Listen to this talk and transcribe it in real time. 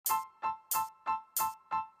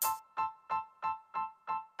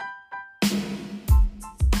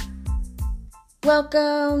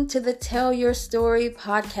Welcome to the Tell Your Story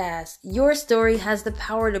podcast. Your story has the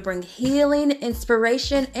power to bring healing,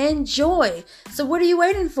 inspiration, and joy. So what are you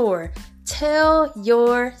waiting for? Tell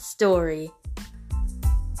your story.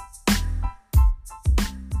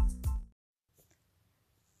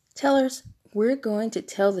 Tellers, we're going to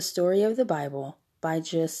tell the story of the Bible by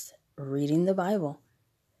just reading the Bible.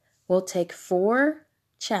 We'll take 4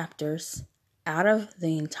 chapters out of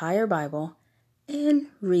the entire Bible and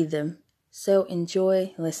read them. So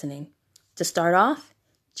enjoy listening. To start off,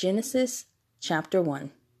 Genesis chapter 1,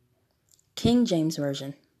 King James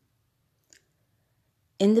Version.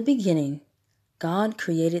 In the beginning, God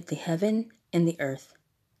created the heaven and the earth.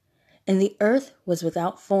 And the earth was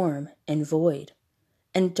without form and void,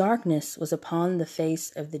 and darkness was upon the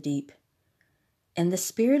face of the deep. And the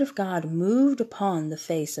Spirit of God moved upon the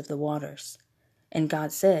face of the waters. And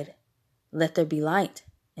God said, "Let there be light,"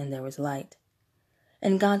 and there was light.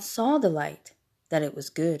 And God saw the light, that it was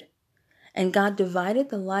good. And God divided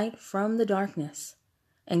the light from the darkness.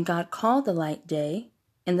 And God called the light day,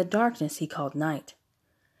 and the darkness he called night.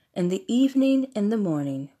 And the evening and the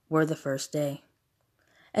morning were the first day.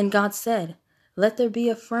 And God said, "Let there be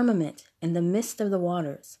a firmament in the midst of the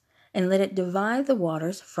waters, and let it divide the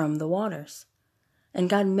waters from the waters." And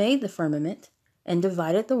God made the firmament, and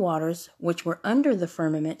divided the waters which were under the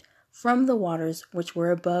firmament from the waters which were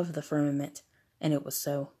above the firmament. And it was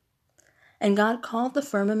so. And God called the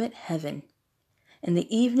firmament heaven. And the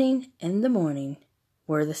evening and the morning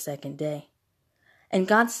were the second day. And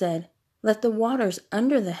God said, "Let the waters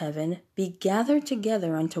under the heaven be gathered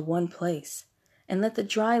together unto one place, and let the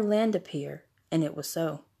dry land appear." And it was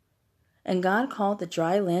so. And God called the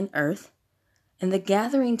dry land earth, and the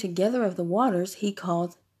gathering together of the waters he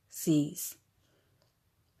called seas.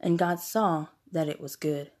 And God saw that it was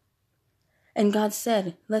good. And God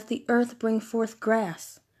said, "Let the earth bring forth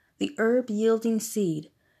grass, the herb yielding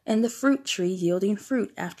seed, and the fruit tree yielding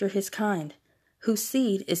fruit after his kind, whose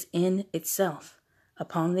seed is in itself,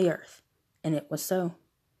 upon the earth." And it was so.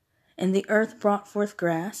 And the earth brought forth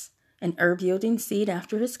grass, and herb yielding seed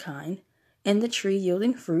after his kind, and the tree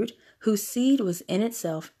yielding fruit, whose seed was in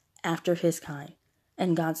itself after his kind.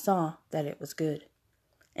 And God saw that it was good.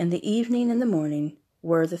 And the evening and the morning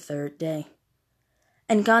were the third day.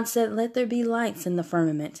 And God said, "Let there be lights in the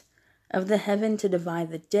firmament of the heaven to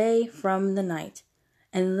divide the day from the night,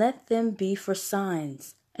 and let them be for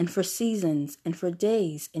signs, and for seasons, and for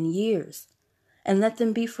days and years, and let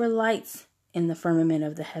them be for lights in the firmament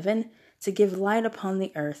of the heaven to give light upon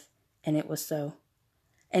the earth." And it was so.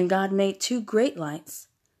 And God made 2 great lights,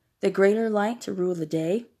 the greater light to rule the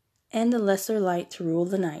day, and the lesser light to rule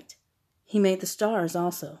the night. He made the stars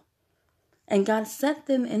also. And God set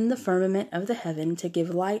them in the firmament of the heaven to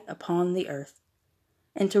give light upon the earth,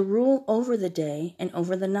 and to rule over the day and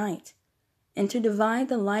over the night, and to divide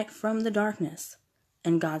the light from the darkness.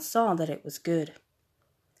 And God saw that it was good.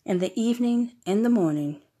 And the evening and the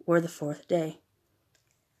morning were the 4th day.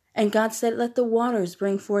 And God said, "Let the waters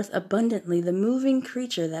bring forth abundantly the moving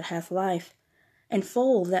creature that hath life, and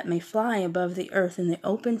fowl that may fly above the earth in the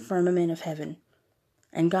open firmament of heaven."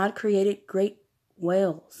 And God created great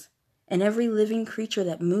whales, and every living creature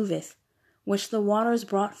that moveth, which the waters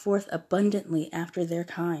brought forth abundantly after their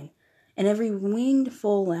kind, and every winged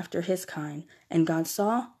fowl after his kind. And God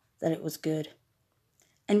saw that it was good.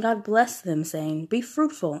 And God blessed them, saying, "Be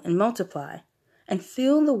fruitful and multiply, and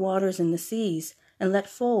fill the waters in the seas, and let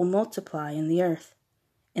fowl multiply in the earth."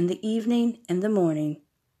 And the evening and the morning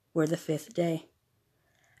were the 5th day.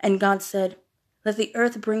 And God said, "Let the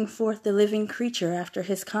earth bring forth the living creature after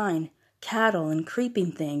his kind, cattle and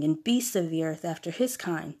creeping thing, and beasts of the earth after his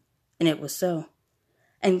kind." And it was so.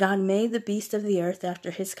 And God made the beasts of the earth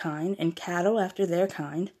after his kind, and cattle after their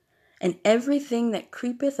kind, and everything that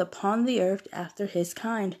creepeth upon the earth after his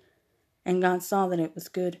kind. And God saw that it was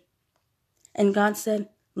good. And God said,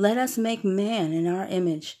 "Let us make man in our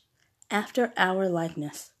image, after our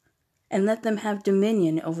likeness, and let them have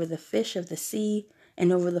dominion over the fish of the sea,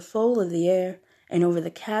 and over the fowl of the air, and over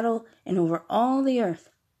the cattle, and over all the earth,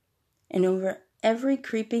 and over every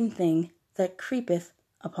creeping thing that creepeth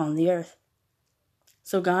upon the earth."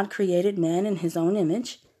 So God created man in his own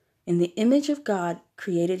image. In the image of God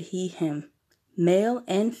created he him. Male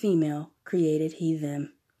and female created he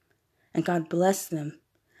them. And God blessed them.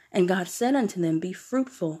 And God said unto them, "Be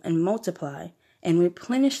fruitful and multiply, and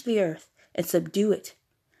replenish the earth, and subdue it,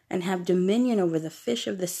 and have dominion over the fish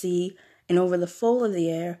of the sea, and over the fowl of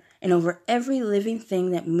the air, and over every living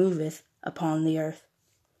thing that moveth upon the earth."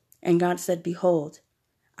 And God said, "Behold,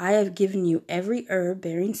 I have given you every herb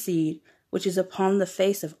bearing seed, which is upon the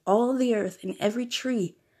face of all the earth, and every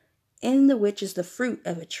tree, in the which is the fruit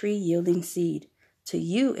of a tree yielding seed, to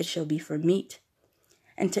you it shall be for meat.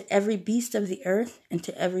 And to every beast of the earth, and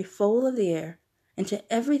to every fowl of the air, and to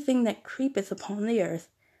everything that creepeth upon the earth,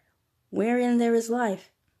 wherein there is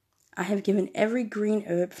life, I have given every green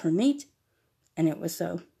herb for meat. And it was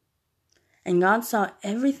so. And God saw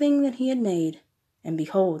everything that he had made, and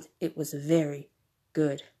behold, it was very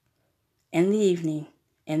good. And the evening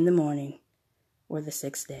and the morning were the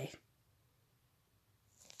sixth day.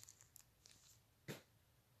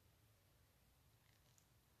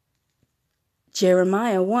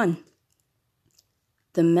 Jeremiah 1.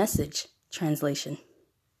 The Message Translation.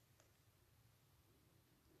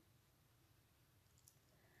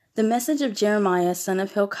 The message of Jeremiah, son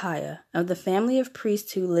of Hilkiah, of the family of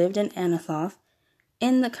priests who lived in Anathoth,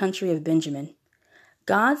 in the country of Benjamin.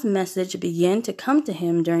 God's message began to come to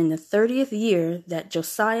him during the 30th year that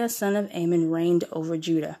Josiah, son of Amon, reigned over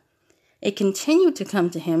Judah. It continued to come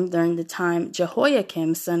to him during the time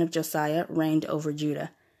Jehoiakim, son of Josiah, reigned over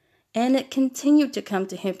Judah. And it continued to come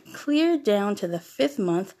to him clear down to the 5th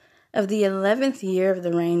month of the 11th year of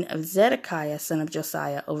the reign of Zedekiah, son of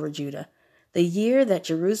Josiah, over Judah, the year that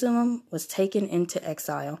Jerusalem was taken into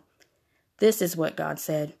exile. This is what God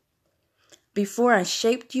said. Before I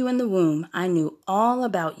shaped you in the womb, I knew all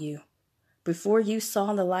about you. Before you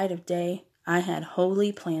saw the light of day, I had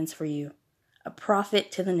holy plans for you, a prophet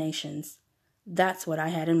to the nations. That's what I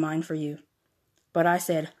had in mind for you. But I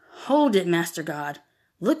said, "Hold it, Master God.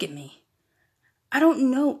 Look at me. I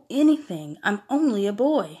don't know anything. I'm only a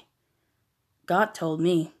boy." God told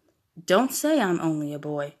me, "Don't say I'm only a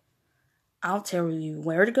boy. I'll tell you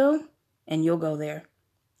where to go, and you'll go there.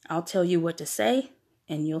 I'll tell you what to say,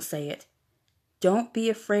 and you'll say it. Don't be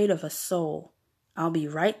afraid of a soul. I'll be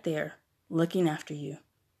right there, looking after you."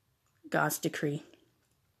 God's decree.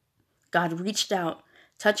 God reached out,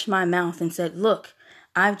 touched my mouth, and said, "Look,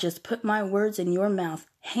 I've just put my words in your mouth,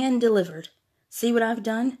 hand-delivered. See what I've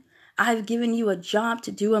done? I've given you a job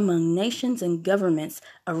to do among nations and governments,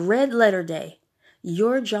 a red-letter day.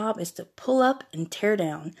 Your job is to pull up and tear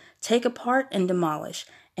down, take apart and demolish,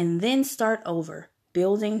 and then start over,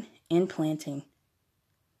 building and planting."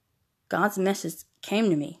 God's message came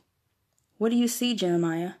to me. "What do you see,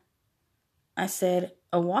 Jeremiah?" I said,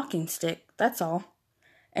 "A walking stick, that's all."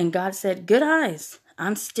 And God said, "Good eyes.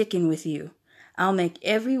 I'm sticking with you. I'll make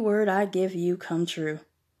every word I give you come true."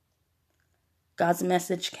 God's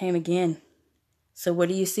message came again. "So what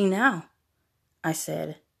do you see now?" I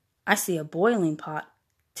said, "I see a boiling pot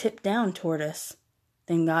tipped down toward us."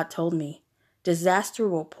 Then God told me, "Disaster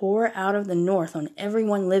will pour out of the north on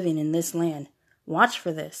everyone living in this land. Watch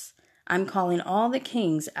for this. I'm calling all the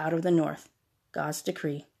kings out of the north." God's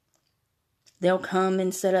decree. They'll come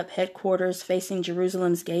and set up headquarters facing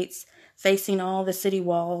Jerusalem's gates, facing all the city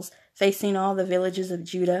walls, facing all the villages of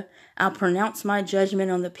Judah. I'll pronounce my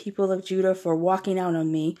judgment on the people of Judah for walking out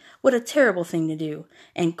on me. What a terrible thing to do.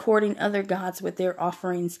 And courting other gods with their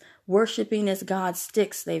offerings, worshiping as gods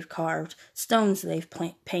sticks they've carved, stones they've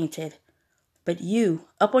painted. But you,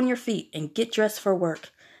 up on your feet and get dressed for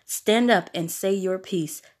work. Stand up and say your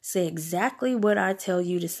piece. Say exactly what I tell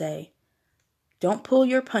you to say. Don't pull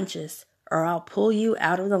your punches, or I'll pull you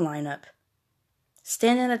out of the lineup.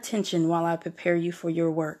 Stand at attention while I prepare you for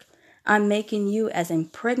your work. I'm making you as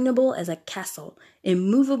impregnable as a castle,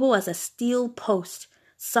 immovable as a steel post,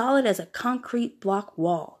 solid as a concrete block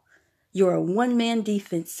wall. You're a one-man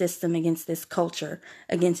defense system against this culture,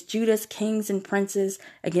 against Judah's kings and princes,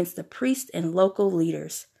 against the priests and local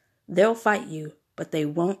leaders. They'll fight you, but they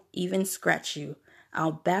won't even scratch you.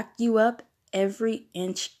 I'll back you up every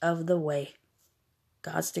inch of the way.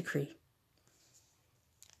 God's decree.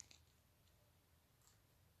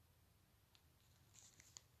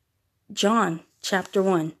 John chapter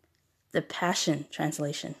 1, the Passion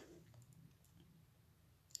Translation.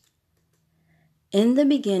 In the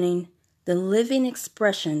beginning, the living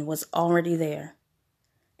expression was already there,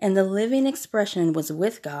 and the living expression was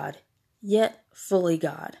with God, yet fully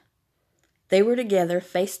God. They were together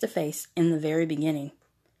face to face in the very beginning.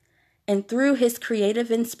 And through his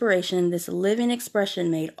creative inspiration, this living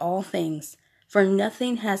expression made all things, for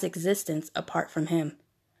nothing has existence apart from him.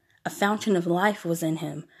 A fountain of life was in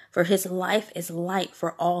him, for his life is light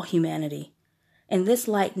for all humanity. And this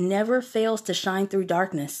light never fails to shine through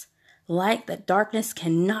darkness, light that darkness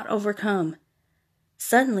cannot overcome.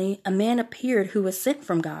 Suddenly, a man appeared who was sent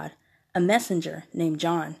from God, a messenger named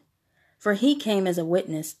John. For he came as a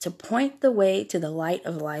witness to point the way to the light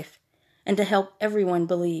of life, and to help everyone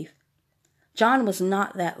believe. John was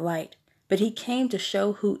not that light, but he came to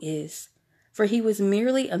show who is. For he was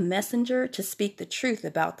merely a messenger to speak the truth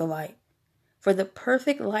about the light. For the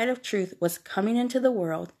perfect light of truth was coming into the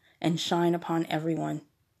world and shine upon everyone.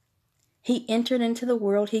 He entered into the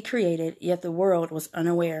world he created, yet the world was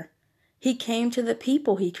unaware. He came to the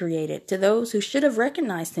people he created, to those who should have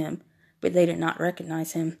recognized him, but they did not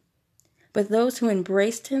recognize him. But those who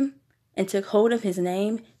embraced him and took hold of his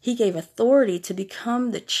name, he gave authority to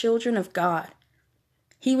become the children of God.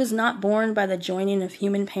 He was not born by the joining of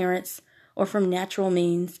human parents or from natural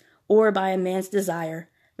means or by a man's desire,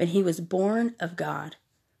 but he was born of God.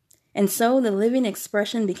 And so the living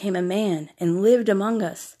expression became a man and lived among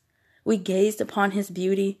us. We gazed upon his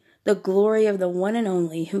beauty, the glory of the one and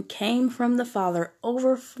only who came from the Father,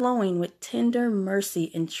 overflowing with tender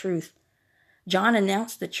mercy and truth. John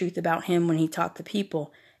announced the truth about him when he taught the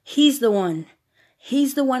people. He's the one.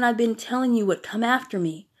 He's the one I've been telling you would come after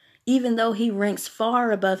me, even though he ranks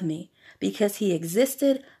far above me, because he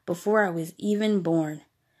existed before I was even born.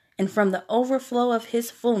 And from the overflow of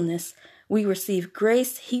his fullness, we receive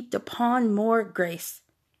grace heaped upon more grace.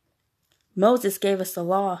 Moses gave us the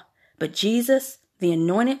law, but Jesus, the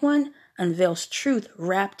Anointed One, unveils truth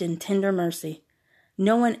wrapped in tender mercy.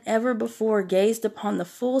 No one ever before gazed upon the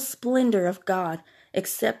full splendor of God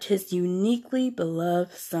except his uniquely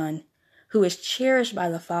beloved Son, who is cherished by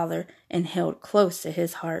the Father and held close to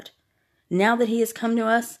his heart. Now that he has come to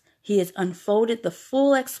us, he has unfolded the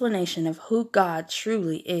full explanation of who God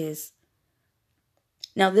truly is.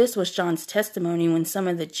 Now this was John's testimony when some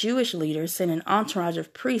of the Jewish leaders sent an entourage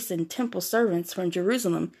of priests and temple servants from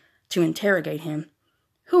Jerusalem to interrogate him.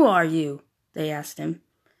 "Who are you?" they asked him.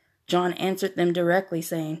 John answered them directly,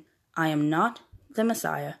 saying, "I am not the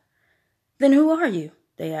Messiah." "Then who are you?"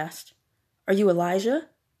 they asked. "Are you Elijah?"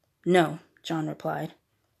 "No," John replied.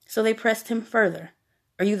 So they pressed him further.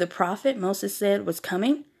 "Are you the prophet Moses said was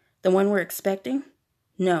coming, the one we're expecting?"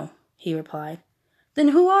 "No," he replied. "Then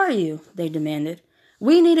who are you?" they demanded.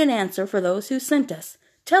 "We need an answer for those who sent us.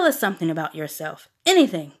 Tell us something about yourself.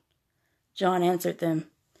 Anything." John answered them,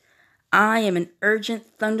 "I am an urgent,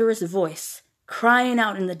 thunderous voice, crying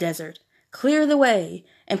out in the desert, 'Clear the way,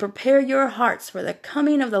 and prepare your hearts for the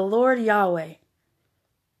coming of the Lord Yahweh.'"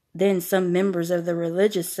 Then some members of the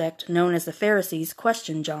religious sect known as the Pharisees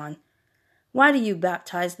questioned John, "Why do you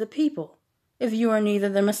baptize the people, if you are neither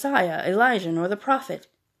the Messiah, Elijah, nor the prophet?"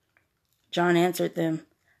 John answered them,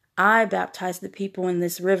 "I baptize the people in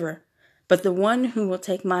this river, but the one who will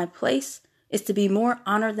take my place is to be more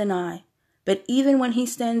honored than I. But even when he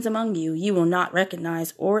stands among you, you will not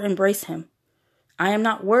recognize or embrace him. I am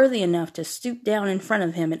not worthy enough to stoop down in front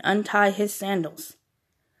of him and untie his sandals."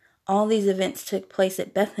 All these events took place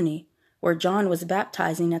at Bethany, where John was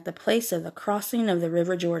baptizing at the place of the crossing of the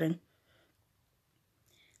river Jordan.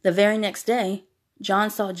 The very next day, John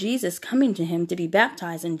saw Jesus coming to him to be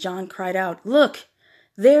baptized, and John cried out, "Look,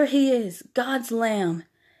 there he is, God's Lamb.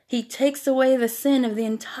 He takes away the sin of the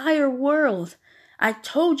entire world. I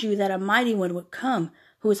told you that a mighty one would come,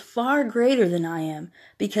 who is far greater than I am,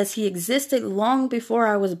 because he existed long before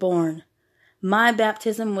I was born. My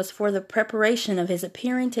baptism was for the preparation of his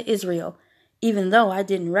appearing to Israel, even though I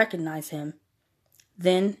didn't recognize him."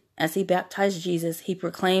 Then, as he baptized Jesus, he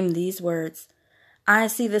proclaimed these words, "I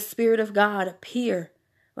see the Spirit of God appear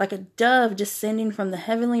like a dove descending from the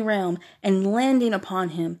heavenly realm and landing upon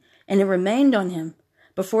him, and it remained on him.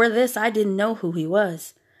 Before this, I didn't know who he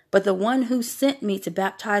was, but the one who sent me to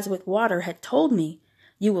baptize with water had told me,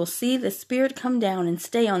 'You will see the Spirit come down and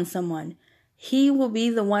stay on someone. He will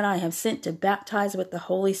be the one I have sent to baptize with the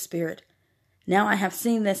Holy Spirit.' Now I have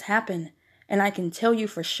seen this happen, and I can tell you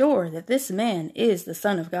for sure that this man is the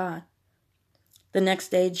Son of God." The next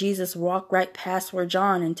day, Jesus walked right past where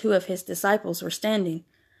John and two of his disciples were standing.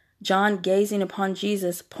 John, gazing upon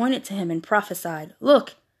Jesus, pointed to him and prophesied,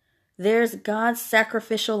 "Look, there's God's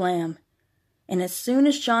sacrificial lamb." And as soon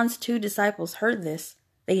as John's two disciples heard this,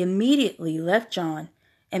 they immediately left John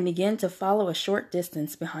and began to follow a short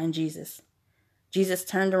distance behind Jesus. Jesus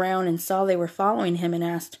turned around and saw they were following him and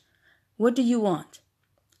asked, "What do you want?"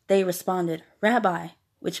 They responded, "Rabbi,"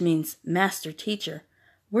 which means master, teacher,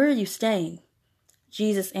 "where are you staying?"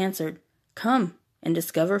 Jesus answered, "Come and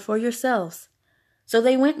discover for yourselves." So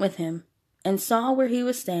they went with him and saw where he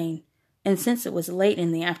was staying, and since it was late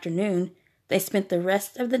in the afternoon, they spent the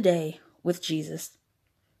rest of the day with Jesus.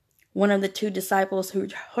 One of the two disciples who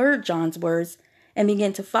heard John's words and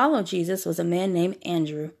began to follow Jesus was a man named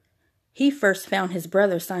Andrew. He first found his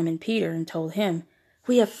brother Simon Peter and told him,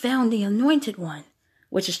 "We have found the Anointed One,"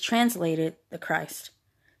 which is translated the Christ.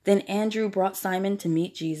 Then Andrew brought Simon to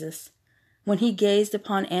meet Jesus. When he gazed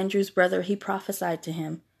upon Andrew's brother, he prophesied to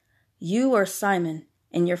him, "You are Simon,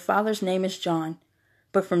 and your father's name is John.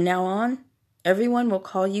 But from now on, everyone will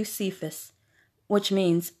call you Cephas," which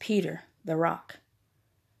means Peter, the rock.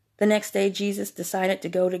 The next day, Jesus decided to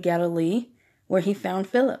go to Galilee, where he found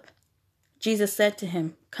Philip. Jesus said to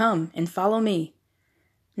him, "Come and follow me."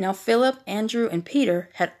 Now Philip, Andrew, and Peter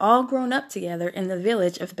had all grown up together in the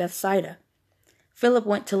village of Bethsaida. Philip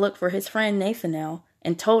went to look for his friend Nathanael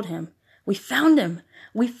and told him, "We found him!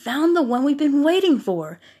 We found the one we've been waiting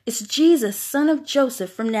for! It's Jesus, son of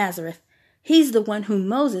Joseph from Nazareth. He's the one whom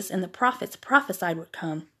Moses and the prophets prophesied would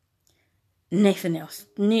come." Nathanael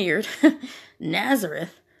sneered.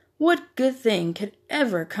 "Nazareth? What good thing could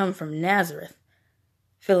ever come from Nazareth?"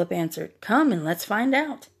 Philip answered, "Come and let's find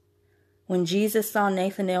out." When Jesus saw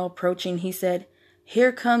Nathanael approaching, he said,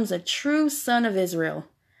 "Here comes a true son of Israel,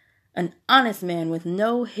 an honest man with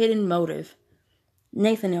no hidden motive."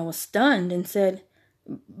 Nathanael was stunned and said,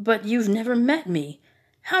 "But you've never met me.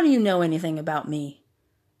 How do you know anything about me?"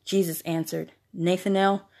 Jesus answered,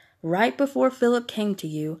 "Nathanael, right before Philip came to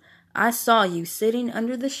you, I saw you sitting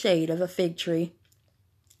under the shade of a fig tree."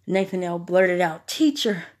 Nathanael blurted out,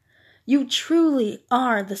 "Teacher, you truly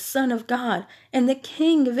are the Son of God and the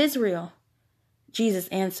King of Israel." Jesus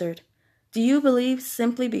answered, "Do you believe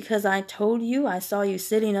simply because I told you I saw you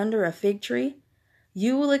sitting under a fig tree?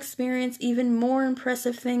 You will experience even more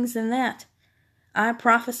impressive things than that. I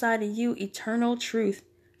prophesy to you eternal truth.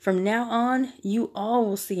 From now on, you all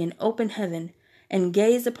will see an open heaven and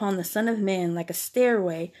gaze upon the Son of Man like a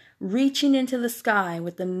stairway reaching into the sky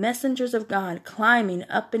with the messengers of God climbing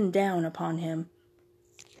up and down upon him."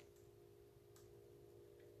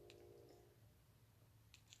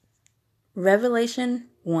 Revelation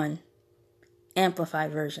 1,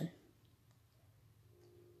 Amplified Version.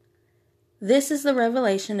 This is the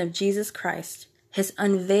revelation of Jesus Christ, his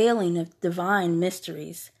unveiling of divine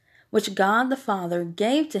mysteries, which God the Father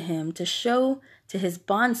gave to him to show to his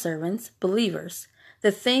bondservants, believers,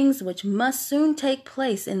 the things which must soon take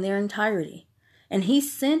place in their entirety. And he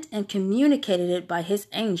sent and communicated it by his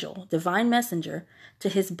angel, divine messenger, to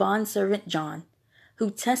his bondservant John, who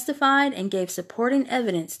testified and gave supporting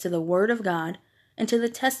evidence to the word of God and to the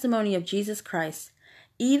testimony of Jesus Christ,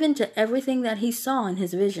 even to everything that he saw in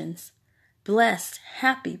his visions. Blessed,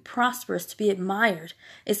 happy, prosperous, to be admired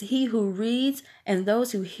is he who reads and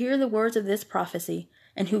those who hear the words of this prophecy,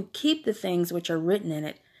 and who keep the things which are written in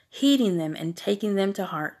it, heeding them and taking them to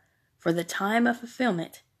heart, for the time of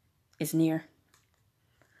fulfillment is near.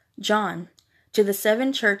 John, to the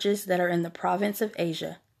 7 churches that are in the province of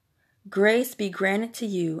Asia, grace be granted to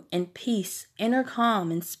you, and peace, inner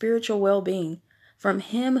calm, and spiritual well-being, from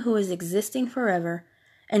him who is existing forever,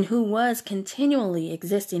 and who was continually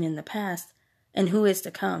existing in the past, and who is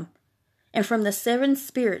to come, and from the 7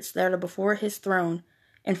 spirits that are before his throne,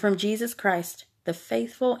 and from Jesus Christ, the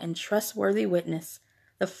faithful and trustworthy witness,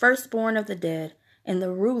 the firstborn of the dead, and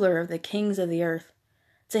the ruler of the kings of the earth,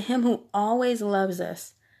 to him who always loves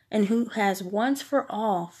us, and who has once for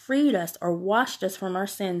all freed us or washed us from our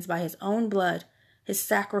sins by his own blood, his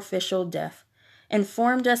sacrificial death, and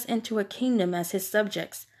formed us into a kingdom as his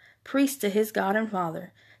subjects, priests to his God and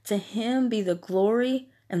Father. To him be the glory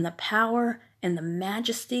and the power and the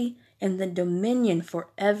majesty and the dominion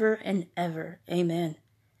forever and ever. Amen.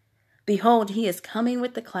 Behold, he is coming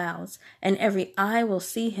with the clouds, and every eye will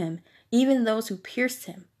see him, even those who pierced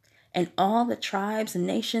him. And all the tribes and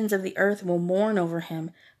nations of the earth will mourn over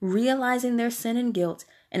him, realizing their sin and guilt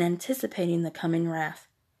and anticipating the coming wrath.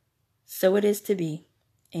 So it is to be.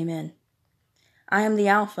 Amen. I am the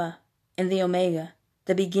Alpha and the Omega,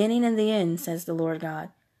 the beginning and the end, says the Lord God.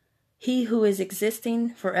 He who is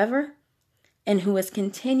existing forever, and who is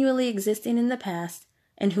continually existing in the past,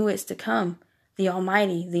 and who is to come, the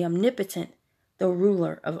Almighty, the Omnipotent, the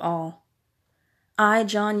ruler of all. I,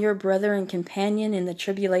 John, your brother and companion in the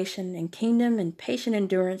tribulation and kingdom and patient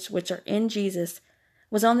endurance which are in Jesus,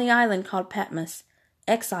 was on the island called Patmos,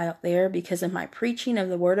 exiled there because of my preaching of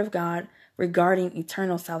the word of God regarding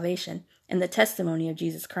eternal salvation and the testimony of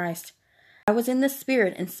Jesus Christ. I was in the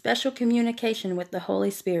Spirit in special communication with the Holy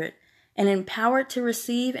Spirit, and empowered to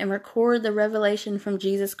receive and record the revelation from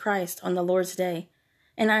Jesus Christ on the Lord's day.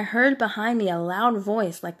 And I heard behind me a loud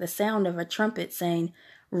voice like the sound of a trumpet saying,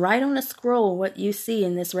 "Write on a scroll what you see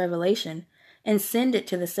in this revelation, and send it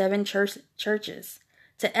to the 7 churches,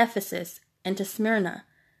 to Ephesus, and to Smyrna,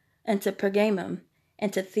 and to Pergamum,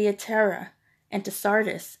 and to Thyatira, and to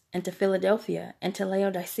Sardis, and to Philadelphia, and to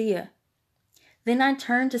Laodicea." Then I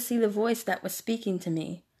turned to see the voice that was speaking to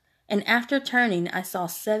me. And after turning, I saw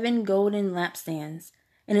 7 golden lampstands.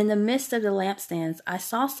 And in the midst of the lampstands, I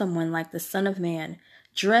saw someone like the Son of Man,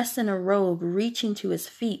 dressed in a robe reaching to his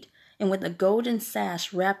feet, and with a golden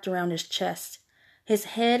sash wrapped around his chest. His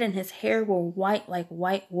head and his hair were white like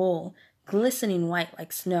white wool, glistening white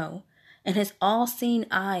like snow. And his all-seeing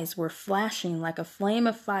eyes were flashing like a flame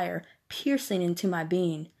of fire, piercing into my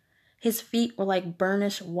being. His feet were like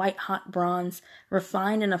burnished white-hot bronze,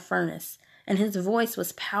 refined in a furnace, and his voice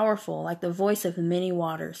was powerful like the voice of many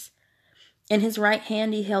waters. In his right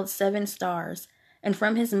hand he held 7 stars, and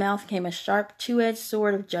from his mouth came a sharp 2-edged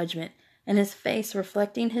sword of judgment, and his face,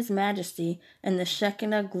 reflecting his majesty and the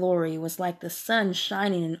Shekinah glory, was like the sun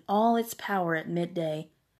shining in all its power at midday.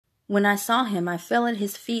 When I saw him, I fell at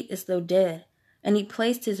his feet as though dead, and he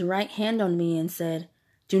placed his right hand on me and said,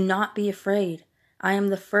 "Do not be afraid. I am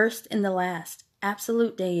the first and the last,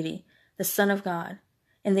 absolute deity, the Son of God,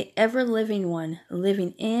 and the ever-living one,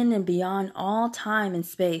 living in and beyond all time and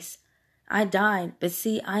space. I died, but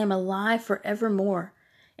see, I am alive forevermore,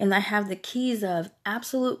 and I have the keys of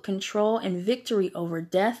absolute control and victory over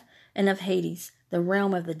death and of Hades, the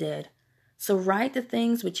realm of the dead. So write the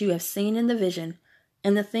things which you have seen in the vision,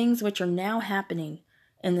 and the things which are now happening,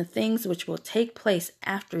 and the things which will take place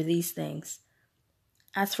after these things.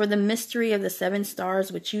 As for the mystery of the 7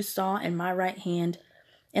 stars which you saw in my right hand,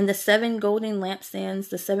 and the 7 golden lampstands,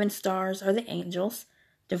 the 7 stars are the angels,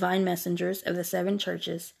 divine messengers of the 7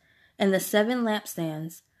 churches, and the 7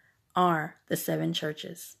 lampstands are the 7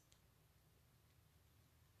 churches."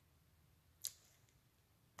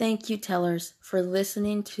 Thank you, tellers, for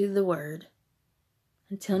listening to the word.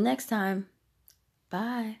 Until next time,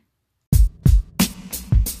 bye.